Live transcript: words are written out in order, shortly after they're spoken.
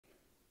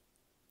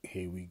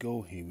Here we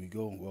go.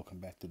 Welcome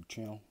back to the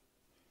channel.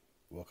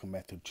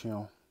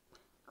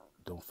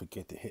 Don't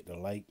forget to hit the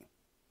like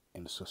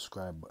and the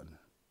subscribe button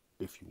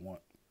if you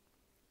want.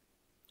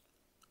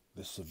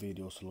 This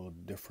video is a little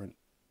different.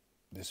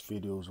 This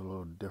video is a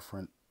little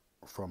different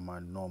from my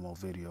normal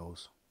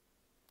videos.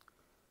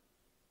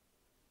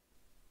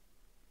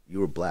 You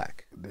were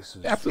black. This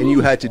is and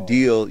you had to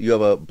deal. You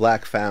have a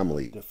black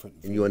family,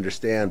 and you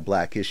understand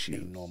black a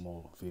issues.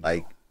 normal video.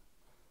 Like,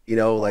 you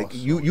know, like Also,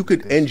 you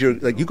could this end your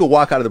video, you could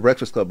walk out of the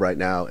Breakfast Club right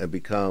now and I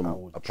become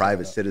would a try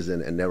private to-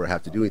 citizen and never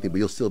have to do anything, but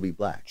you'll still be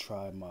black.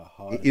 Try my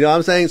hardest. You know what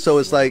I'm saying? So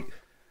it's like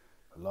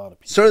A lot of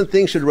people certain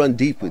things should run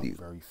deep with talk you.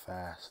 very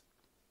fast.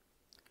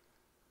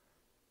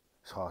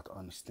 It's hard to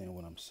understand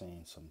what I'm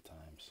saying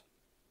sometimes.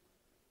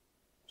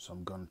 So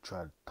I'm gonna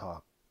try to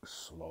talk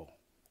slower.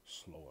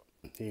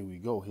 Here we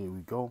go.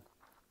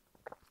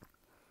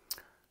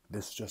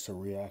 This is just a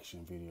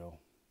reaction video.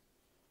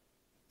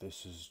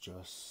 This is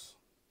just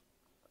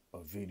a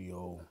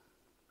video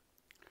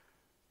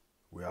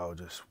where I was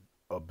just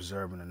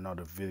observing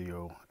another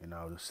video and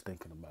I was just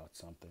thinking about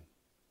something.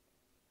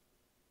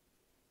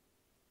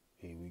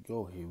 Here we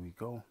go.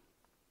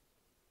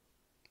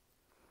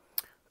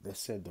 They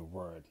said the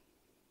word.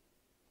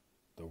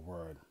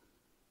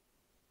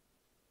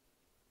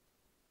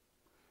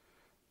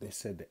 They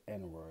said the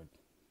N-word.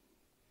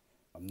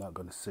 I'm not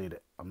gonna say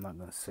that. I'm not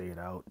gonna say it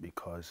out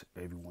because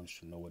everyone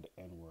should know what the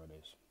N-word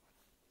is.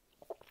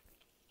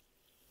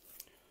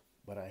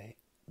 But I hate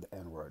the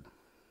N-word.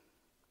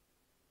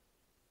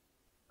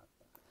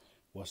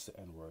 What's the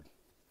N-word?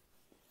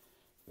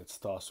 It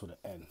starts with an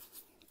N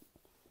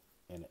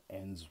and it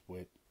ends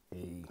with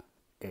a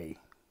A.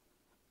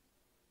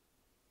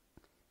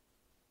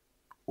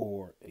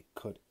 Or it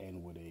could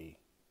end with a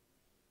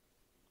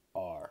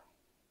R.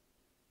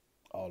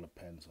 All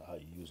depends on how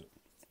you use it.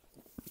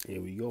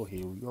 Here we go.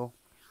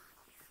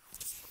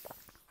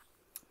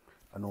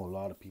 I know a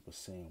lot of people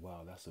saying,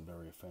 wow, that's a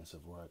very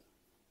offensive word.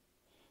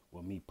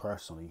 Well, me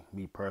personally,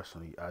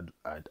 I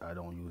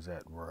don't use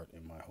that word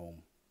in my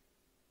home.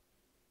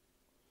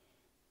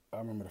 I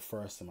remember the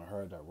first time I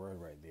heard that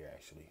word right there,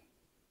 actually.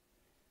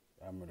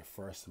 I remember the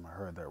first time I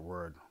heard that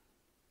word.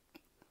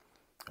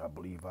 I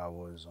believe I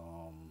was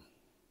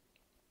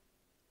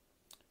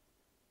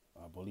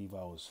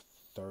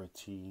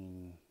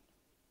 13.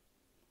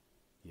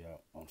 Yeah,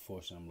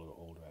 unfortunately, I'm a little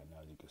older right now,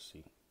 as you can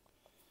see.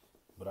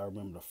 But I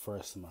remember the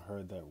first time I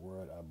heard that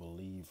word, I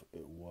believe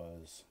it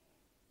was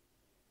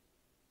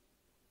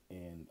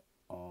in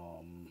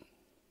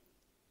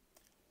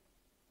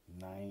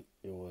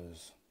it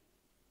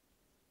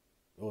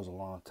was a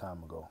long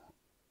time ago.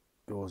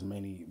 It was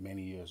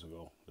many years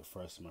ago. The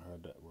first time I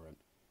heard that word,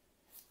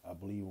 I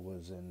believe it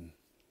was in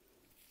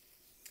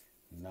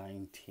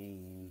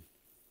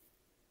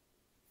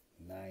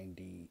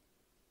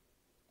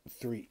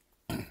 1993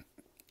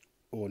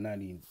 or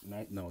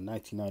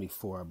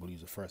 1994. I believe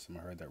is the first time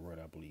I heard that word.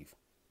 I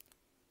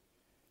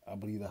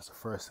believe that's the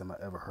first time I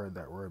ever heard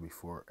that word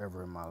before,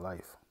 ever in my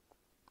life.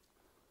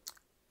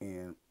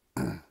 And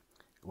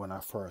when I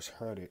first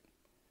heard it,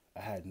 I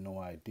had no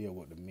idea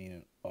what the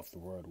meaning of the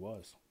word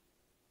was.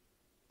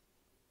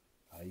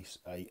 I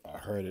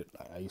heard it.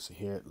 I used to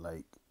hear it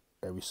like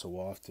every so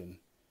often.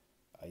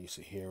 I used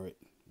to hear it,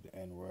 the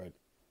N word,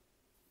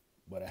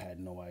 but I had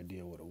no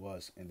idea what it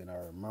was. And then I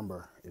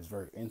remember, it's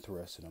very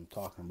interesting. I'm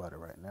talking about it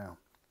right now.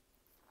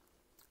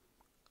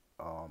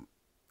 I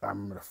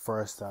remember the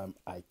first time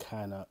I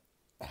kind of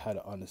had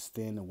an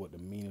understanding what the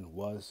meaning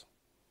was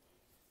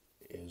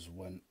is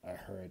when I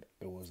heard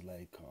it was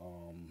like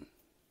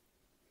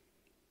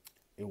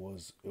it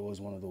was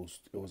one of those.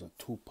 It was a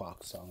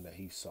Tupac song that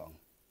he sung.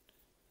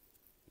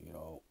 You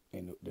know,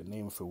 and the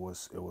name of it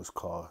was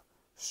called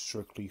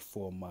 "Strictly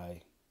for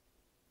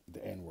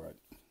the N-word."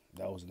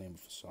 That was the name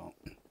of the song.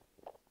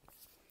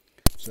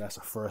 So that's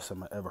the first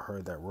time I ever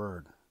heard that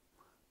word.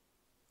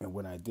 And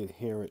when I did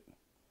hear it,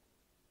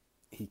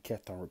 he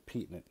kept on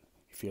repeating it.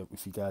 If you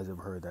guys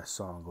ever heard that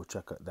song, go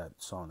check out that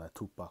song, that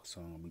Tupac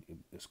song.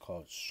 It's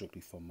called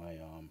 "Strictly for my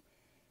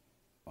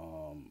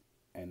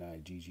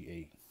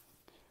Nigga."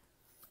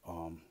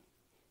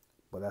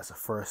 But that's the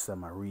first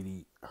time I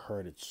really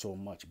heard it so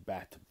much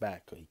back to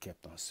back. He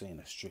kept on saying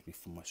that strictly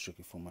for my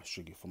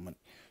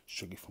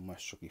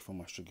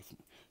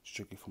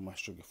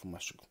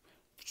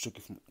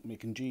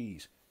making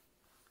G's.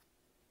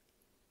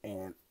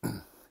 And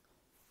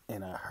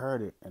I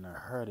heard it,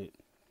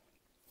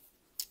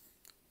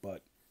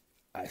 but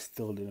I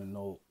still didn't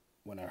know.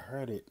 When I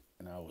heard it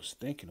and I was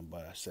thinking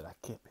about it, I said, I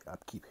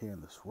keep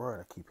hearing this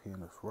word.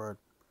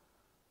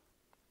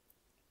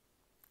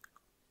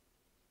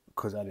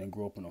 Because I didn't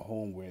grow up in a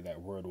home where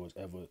that word was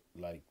ever,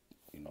 like,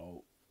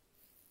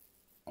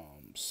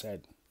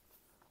 said.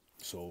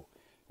 So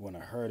when I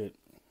heard it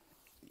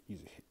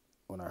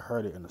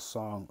in the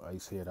song, I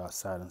used to hear it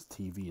outside on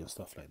TV and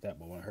stuff like that.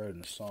 But when I heard it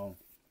in the song,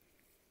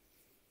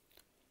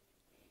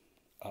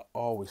 I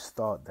always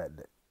thought that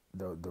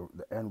the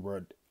N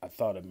word, I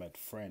thought it meant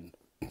friend,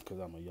 because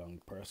I'm a young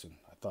person.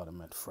 I thought it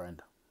meant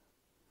friend.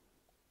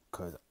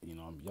 Cause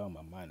I'm young.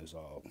 My mind is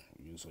all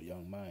it's a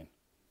young mind.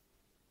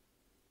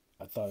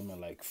 I thought it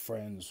meant like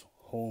friends,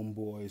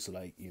 homeboys,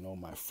 like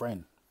my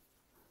friend,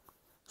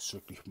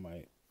 strictly for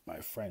my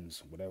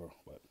friends, whatever.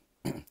 But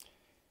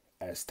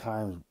as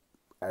time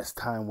as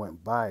time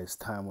went by,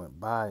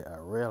 I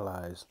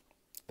realized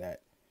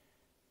that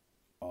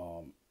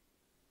um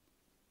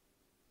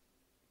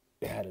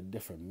it had a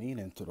different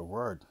meaning to the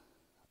word.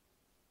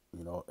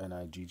 Nigga.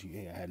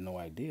 I had no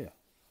idea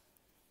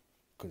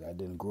because I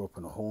didn't grow up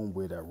in a home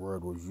where that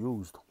word was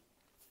used,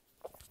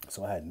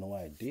 so I had no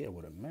idea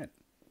what it meant.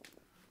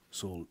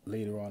 So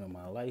later on in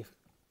my life,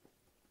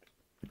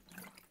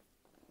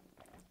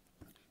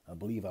 I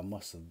believe I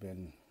must have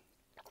been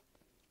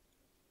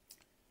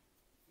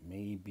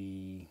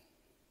maybe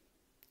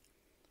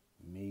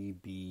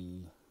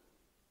maybe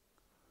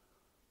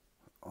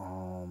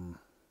um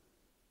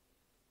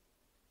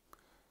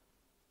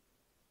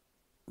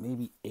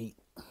maybe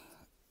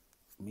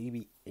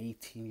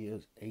 18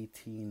 years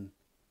 18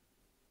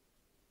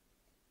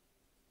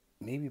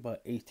 maybe about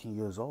 18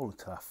 years old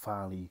until I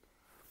finally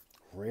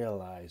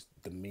realized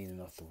the meaning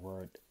of the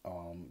word,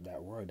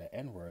 that word, that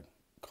N word.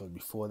 Because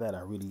before that, I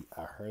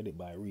heard it,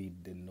 but I really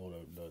didn't know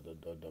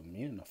the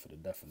meaning of it, the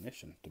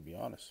definition. To be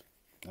honest,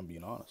 I'm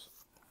being honest.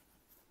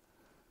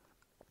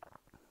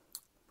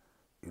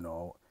 You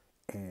know,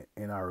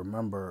 and I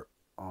remember,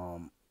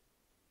 um,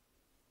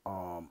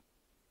 I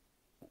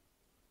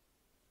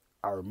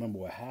remember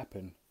what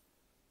happened.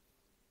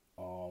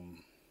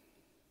 Um,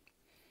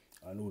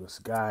 I knew this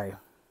guy.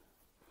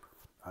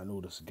 I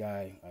knew this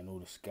guy. I knew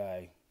this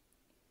guy.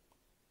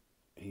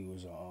 He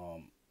was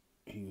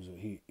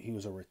he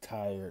was a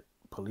retired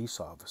police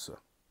officer.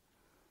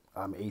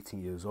 I'm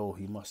 18 years old.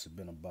 He must have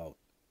been about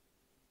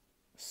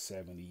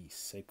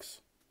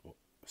 76 or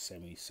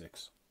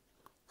 76.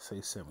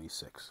 Say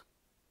 76.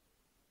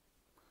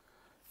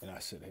 And I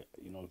said, hey,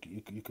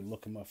 you can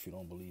look him up if you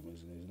don't believe me.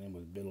 His name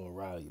was Bill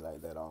O'Reilly,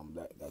 like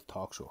that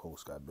talk show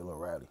host guy, Bill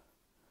O'Reilly.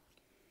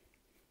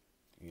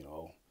 You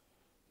know,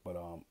 but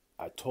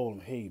I told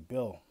him, hey,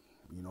 Bill,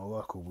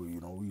 what? We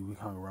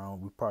hung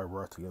around. We probably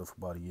worked together for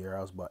about a year.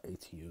 I was about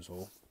 18 years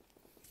old,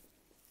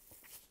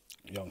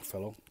 young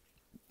fellow.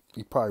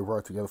 We probably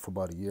worked together for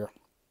about a year.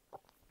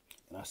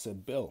 And I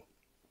said, Bill,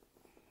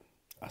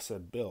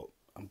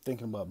 I'm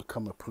thinking about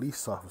becoming a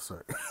police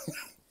officer.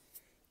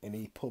 And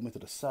he pulled me to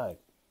the side.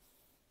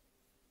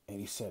 And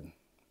he said,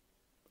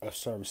 F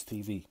Service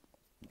TV,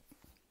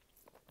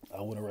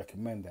 I wouldn't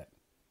recommend that.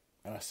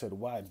 And I said,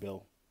 why,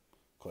 Bill?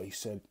 Because he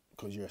said,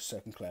 because you're a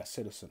second class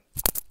citizen.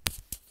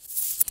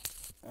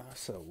 And I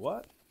said,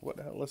 what? What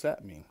the hell does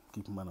that mean?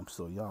 Keep in mind, I'm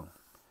still young.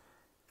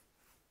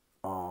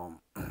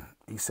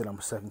 He said I'm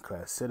a second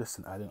class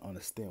citizen. I didn't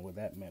understand what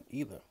that meant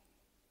either,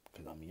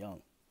 because I'm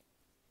young.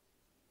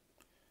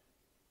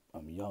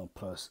 I'm young.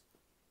 Plus,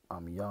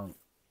 I'm young.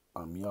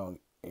 I'm young,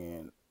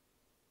 and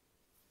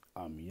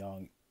I'm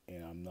young,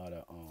 and I'm not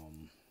a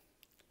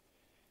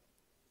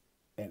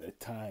At the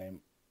time,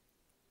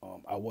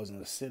 I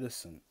wasn't a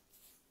citizen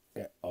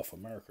of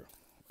America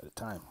at the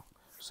time,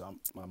 so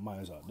my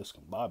mind's all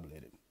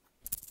discombobulated.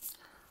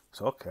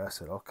 So I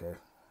said, okay,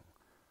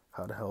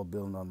 how the hell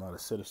Bill know I'm not a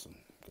citizen?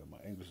 Because my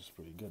English is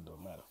pretty good,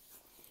 don't matter.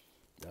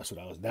 That's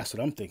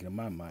what I'm thinking in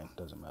my mind.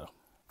 Doesn't matter.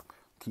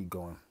 Keep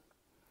going.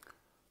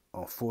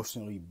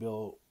 Unfortunately,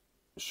 Bill,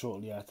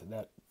 shortly after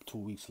that, 2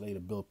 weeks later,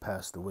 Bill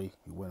passed away.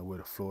 He went away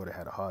to Florida,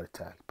 had a heart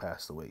attack,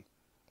 passed away.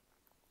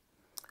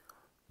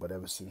 But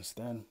ever since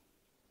then,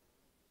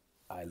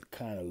 I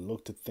kind of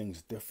looked at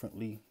things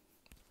differently,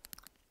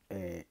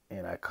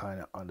 and I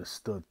kind of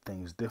understood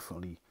things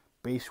differently.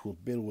 Basically,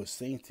 what Bill was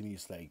saying to me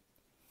is like,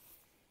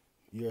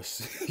 you're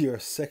a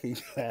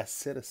second class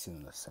citizen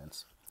in a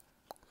sense.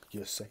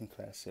 You're a second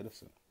class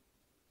citizen.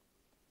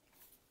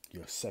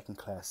 You're a second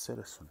class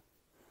citizen.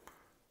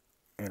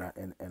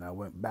 And I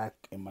went back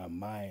in my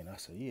mind. I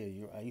said,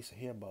 yeah, I used to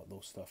hear about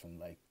those stuff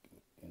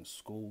in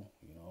school,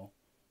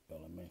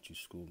 elementary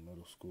school,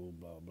 middle school,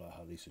 blah blah.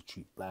 How they used to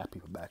treat black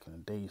people back in the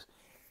days.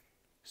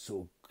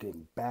 So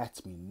getting back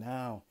to me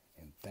now,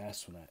 and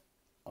that's when I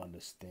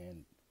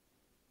understand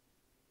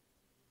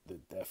the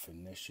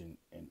definition,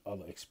 and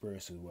other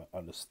experiences where I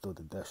understood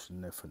the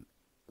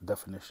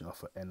definition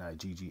of an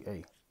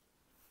NIGGA.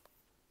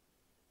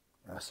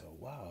 And I said,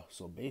 wow,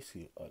 so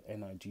basically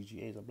an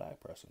NIGGA is a black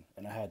person.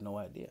 And I had no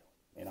idea.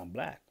 And I'm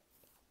black.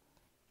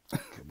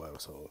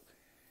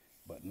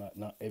 But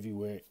not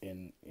everywhere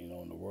in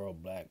the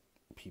world black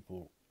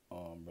people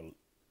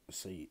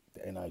say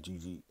the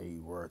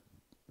NIGGA word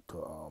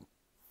to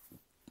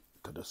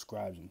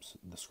describe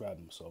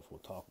themselves or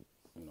talk,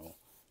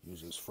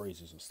 uses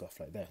phrases and stuff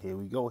like that. Here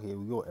we go,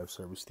 F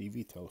Service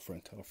TV, tell a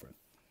friend, tell a friend.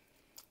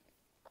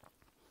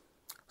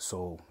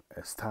 So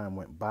as time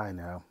went by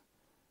now,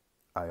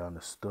 I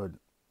understood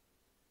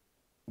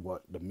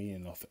what the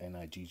meaning of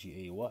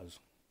NIGGA was,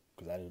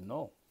 because I didn't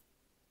know.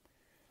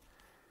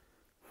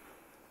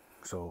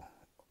 So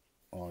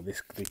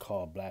they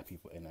call black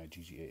people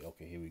NIGGA.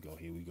 Okay, here we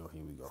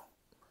go.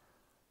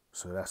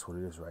 So that's what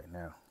it is right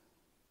now.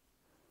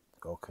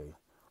 Okay.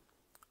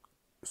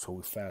 So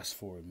we fast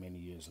forward many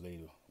years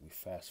later.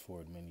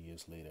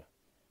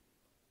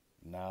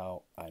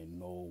 Now I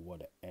know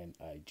what an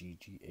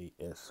NIGGA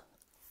is.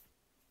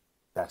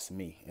 That's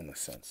me in a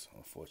sense,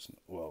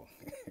 unfortunately. Well,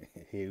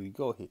 here we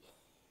go.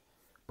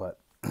 But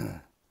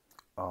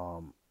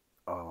um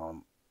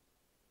um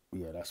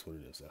yeah, that's what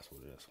it is.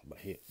 But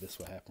here, this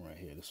what happened right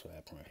here.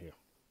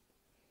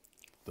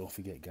 Don't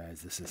forget,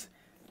 guys. This is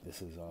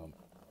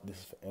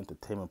for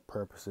entertainment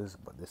purposes,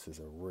 but this is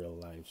a real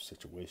life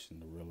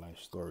situation, a real life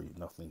story.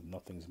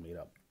 Nothing's made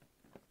up.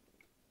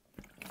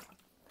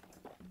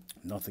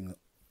 Nothing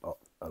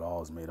at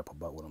all is made up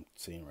about what I'm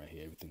saying right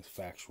here. Everything's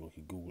factual. You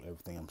can Google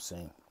everything I'm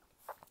saying.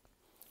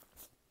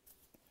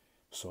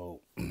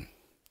 So,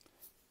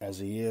 as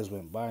the years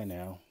went by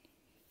now,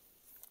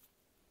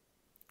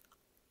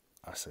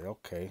 I say,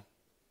 okay,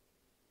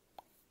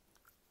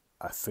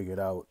 I figured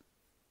out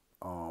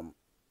about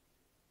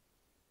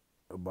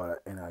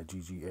an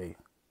NIGGA.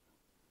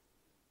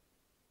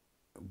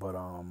 But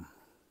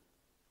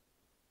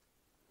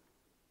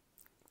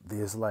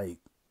there's like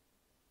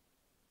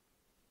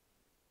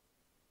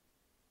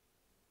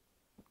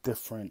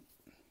different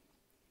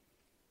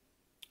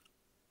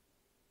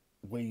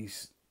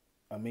ways.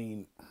 I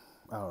mean,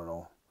 I don't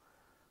know.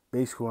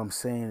 Basically, what I'm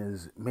saying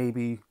is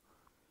maybe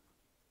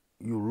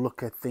you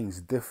look at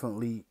things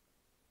differently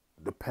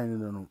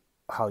depending on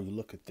how you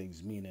look at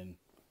things. Meaning,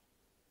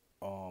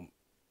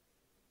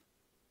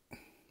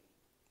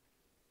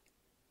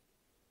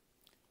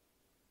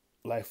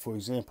 like for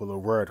example, the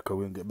word. Because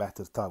we're gonna get back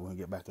to the top. We're gonna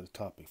get back to the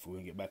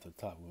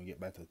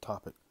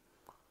topic.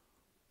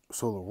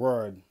 So the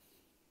word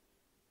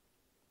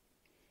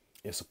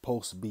is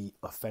supposed to be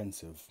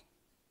offensive.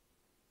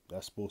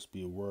 That's supposed to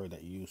be a word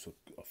that you use to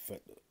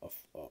affect,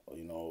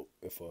 you know,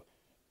 if a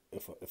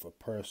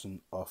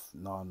person of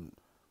non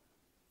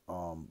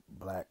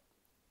black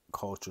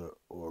culture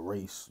or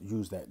race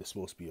use that, it's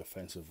supposed to be an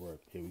offensive word.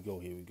 Here we go.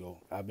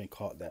 I've been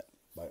caught that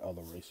by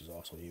other races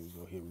also. Here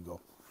we go.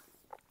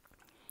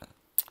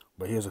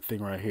 But here's the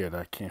thing right here that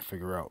I can't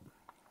figure out.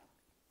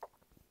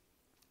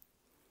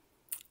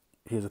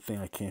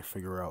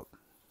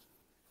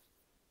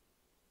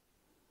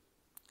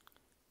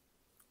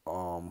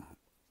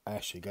 I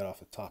actually got off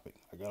the topic.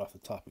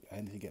 I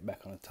need to get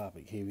back on the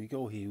topic. Here we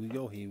go.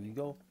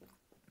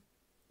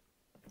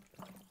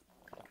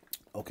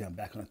 Okay, I'm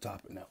back on the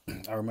topic now.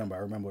 I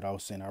remember what I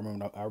was saying. I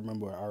remember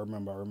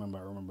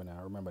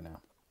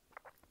now.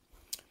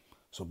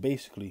 So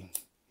basically,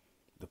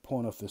 the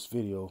point of this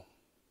video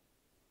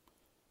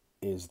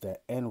is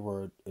that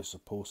N-word is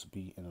supposed to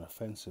be an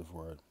offensive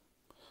word.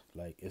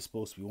 Like, it's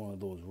supposed to be one of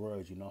those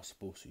words you're not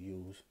supposed to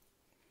use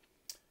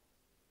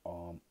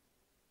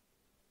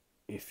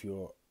if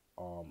you're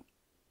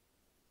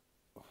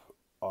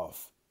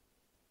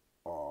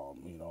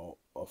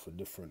of a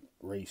different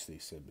race, they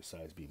said,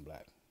 besides being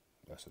black.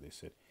 That's what they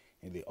said.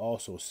 And they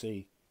also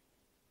say,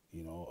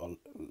 you know,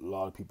 a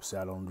lot of people say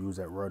I don't use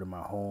that word in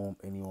my home.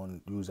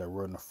 Anyone use that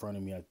word in front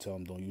of me, I tell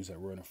them don't use that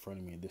word in front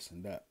of me, and this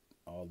and that.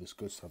 All this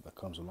good stuff that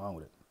comes along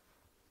with it.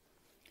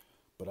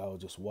 But I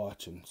was just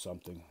watching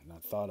something and I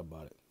thought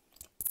about it.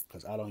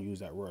 Because I don't use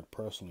that word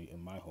personally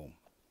in my home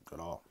at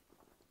all.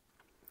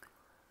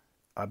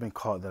 I've been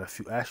called that a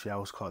few. Actually, I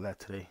was called that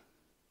today.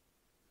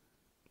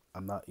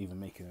 I'm not even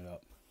making it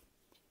up.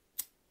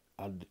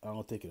 I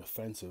don't take it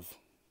offensive.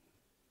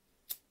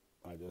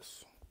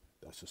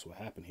 That's just what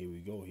happened. Here we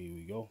go.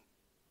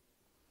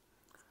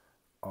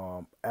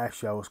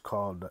 Actually, I was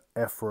called the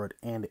F word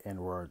and the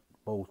N word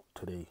both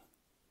today.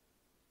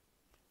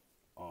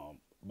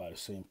 By the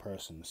same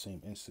person, the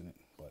same incident.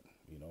 But,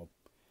 you know,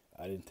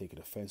 I didn't take it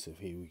offensive.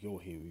 Here we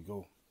go.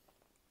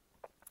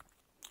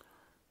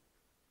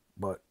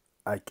 But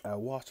I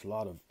watched a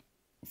lot of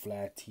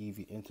VLAD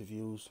TV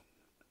interviews.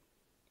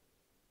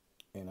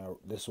 And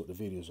this is what the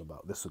video is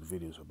about.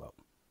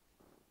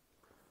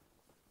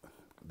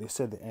 They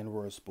said the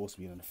N-word is supposed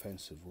to be an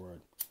offensive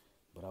word.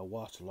 But I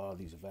watched a lot of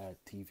these VLAD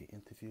TV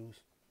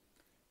interviews.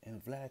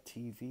 And VLAD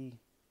TV,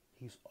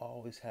 he's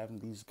always having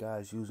these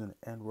guys using the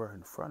N-word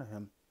in front of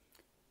him.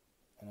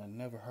 And I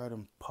never heard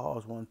him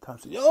pause one time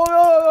and say,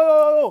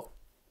 yo,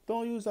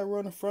 don't use that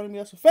word in front of me.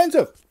 That's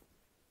offensive.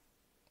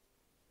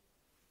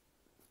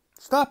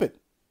 Stop it.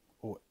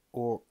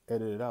 Or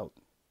edit it out.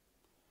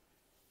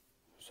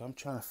 So I'm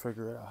trying to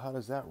figure it out. How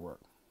does that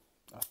work?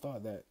 I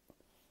thought that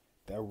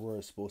word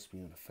is supposed to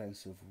be an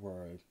offensive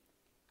word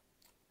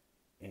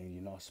and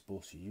you're not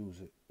supposed to use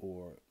it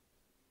or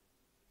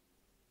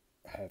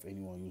have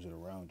anyone use it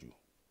around you.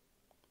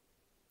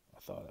 I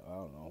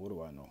don't know. What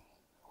do I know?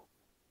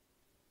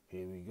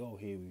 Here we go.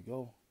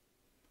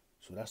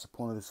 So that's the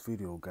point of this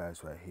video,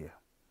 guys, right here.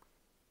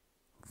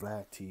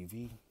 VLAD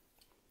TV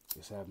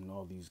is having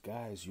all these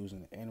guys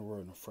using the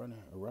N-word in front of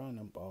around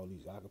them. All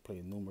these, I could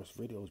play numerous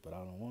videos, but I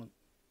don't want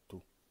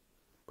to.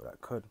 But I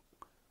could.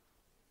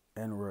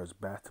 N-words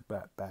back to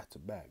back.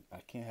 I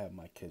can't have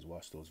my kids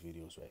watch those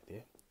videos right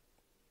there.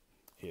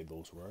 Hear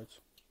those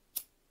words.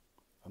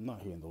 I'm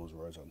not hearing those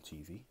words on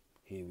TV.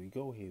 Here we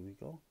go.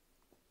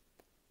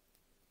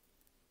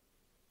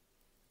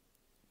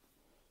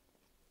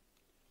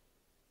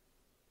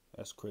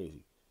 That's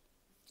crazy.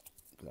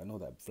 Cause I know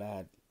that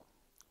Vlad,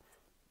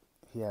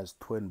 he has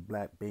twin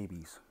black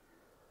babies.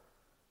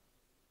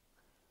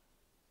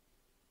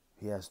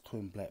 He has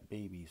twin black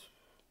babies.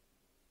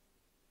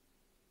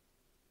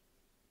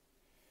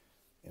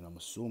 And I'm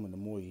assuming the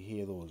more you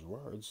hear those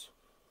words,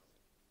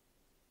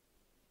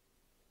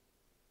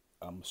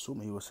 I'm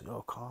assuming he would say,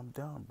 "Oh, calm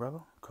down,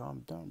 brother.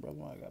 Calm down, brother.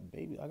 I got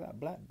baby. I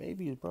got black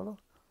babies, brother.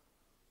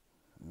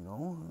 You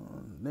know,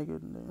 nigga.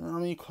 I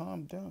mean,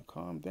 calm down,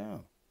 calm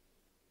down."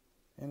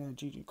 And then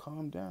Gigi,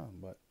 calm down.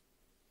 But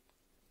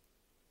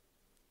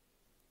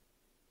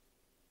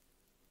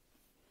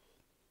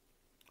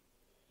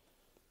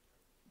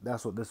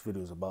that's what this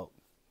video is about.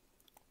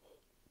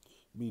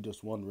 Me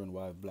just wondering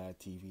why Vlad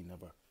TV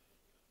never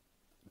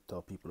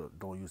tell people to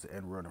don't use the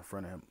N word in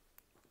front of him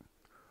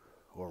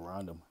or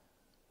around him.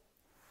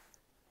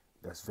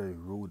 That's very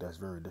rude. That's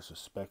very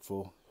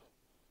disrespectful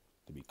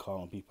to be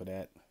calling people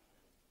that.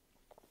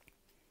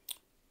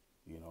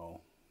 You know.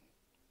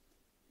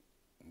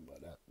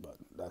 But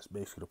that's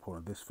basically the point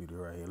of this video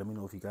right here. Let me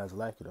know if you guys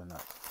like it or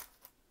not.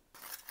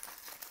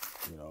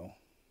 You know.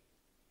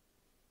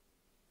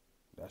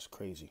 That's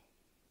crazy.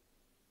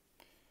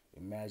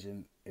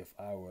 Imagine if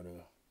I were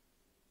to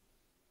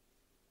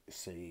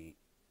say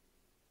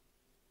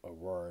a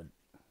word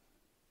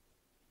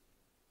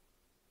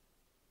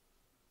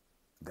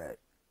that,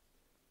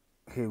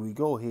 here we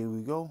go, here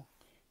we go.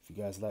 If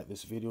you guys like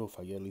this video, if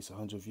I get at least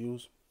 100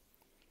 views,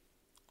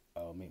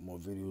 I'll make more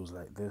videos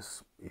like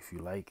this. If you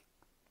like,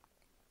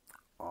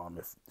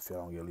 if I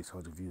don't get at least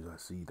 100 views, I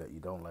see that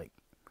you don't like.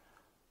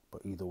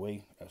 But either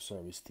way, at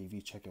Service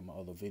TV, check out my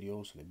other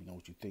videos. Let me know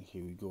what you think.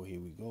 Here we go, here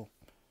we go.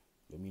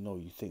 Let me know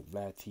you think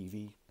Vlad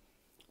TV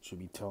should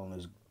be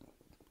telling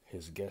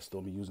his guests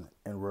don't be using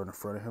the N-word in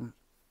front of him.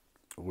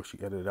 Or what she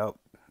edited out.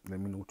 Let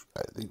me know what you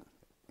guys think.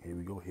 Here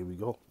we go, here we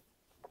go.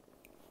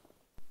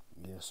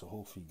 Yeah, so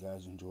hopefully you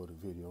guys enjoyed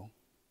the video.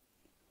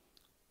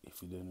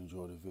 If you didn't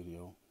enjoy the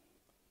video,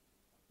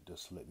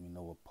 just let me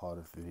know what part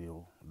of the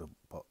video,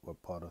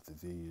 what part of the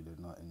video you did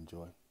not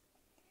enjoy.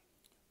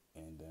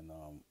 And then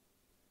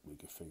we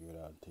can figure it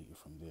out and take it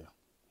from there.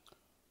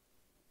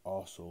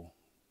 Also,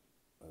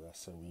 as I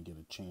said, when you get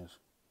a chance,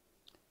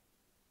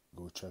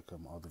 go check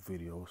out my other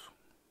videos.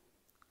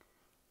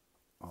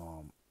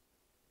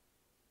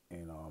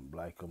 And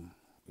like them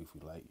if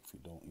you like. If you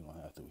don't, you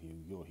don't have to. Here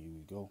we go, here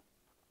we go.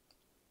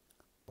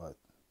 But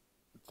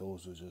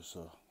those are just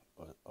a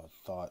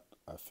thought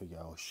I figure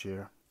I'll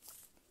share.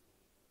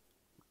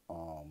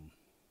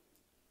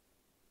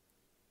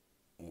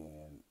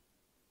 And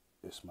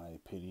it's my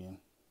opinion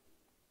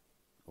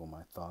or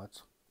my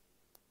thoughts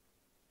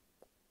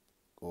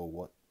or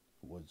what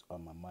was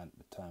on my mind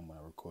at the time when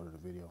I recorded the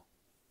video.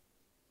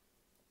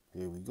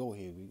 Here we go,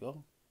 here we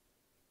go.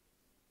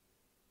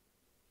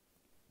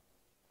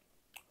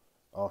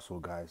 Also,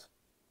 guys,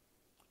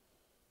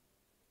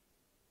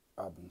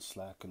 I've been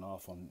slacking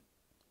off on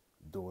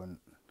doing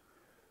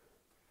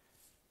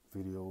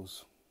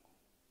videos,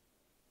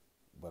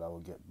 but I will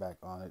get back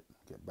on it,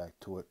 get back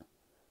to it,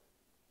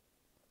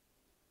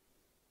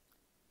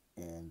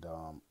 and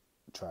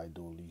try to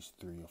do at least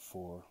 3 or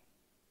 4.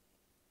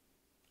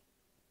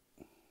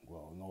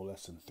 Well, no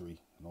less than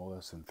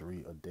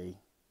 3 a day.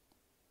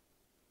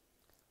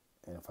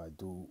 And if I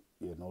do,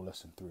 no less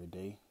than 3 a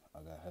day, I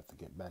gotta have to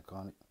get back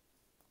on it.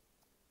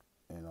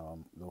 And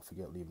don't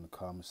forget leaving the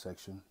comment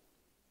section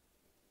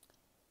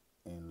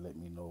and let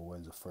me know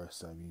when's the first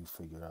time you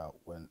figured out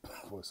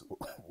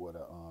what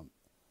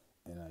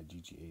a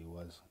NIGGA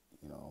was.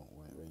 You know,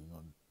 when you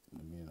know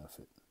the meaning of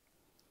it.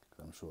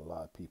 Cause I'm sure a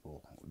lot of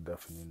people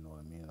definitely didn't know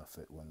the meaning of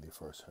it when they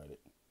first heard it.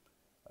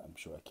 I'm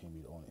sure I can't be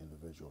the only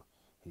individual.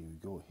 Here we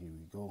go, here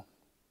we go.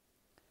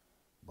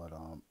 But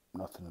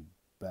nothing to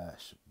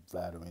bash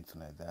Vlad or anything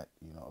like that.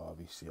 You know,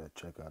 obviously I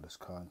check out his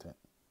content.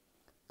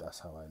 That's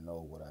how I know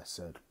what I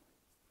said.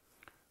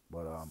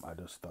 But I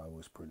just thought it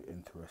was pretty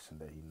interesting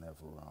that he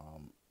never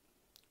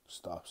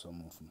stopped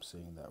someone from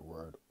saying that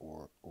word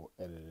or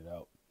edited it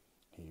out.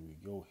 Here we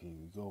go, here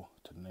we go.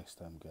 Till next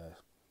time,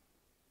 guys.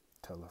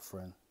 Tell a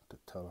friend to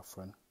tell a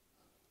friend.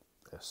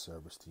 That's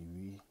Service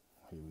TV.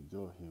 Here we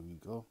go, here we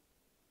go.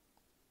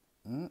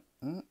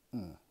 Mm-mm-mm.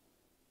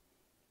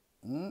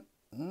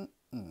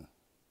 Mm-mm-mm.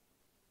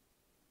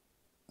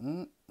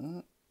 Mm-mm.